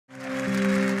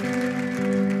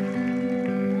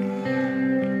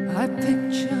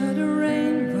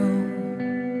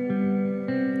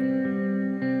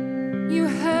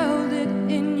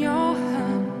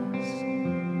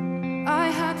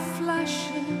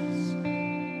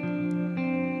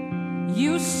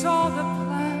You saw the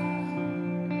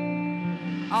plan.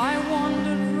 I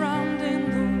wandered round in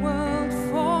the world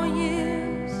for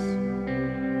years,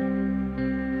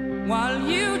 while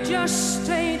you just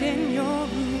stayed in your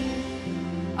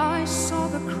room. I saw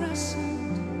the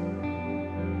crescent.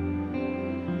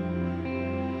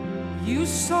 You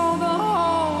saw the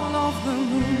whole of the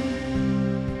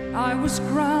moon. I was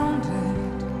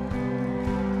grounded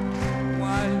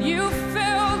while you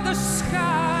filled the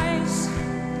skies.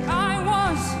 I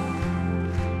was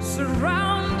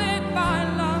surrounded by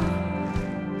love.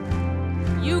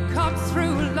 You cut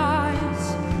through lies.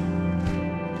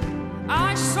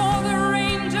 I saw the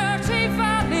rain-dirty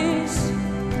valleys.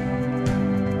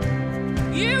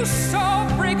 You saw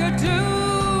Brigadoon.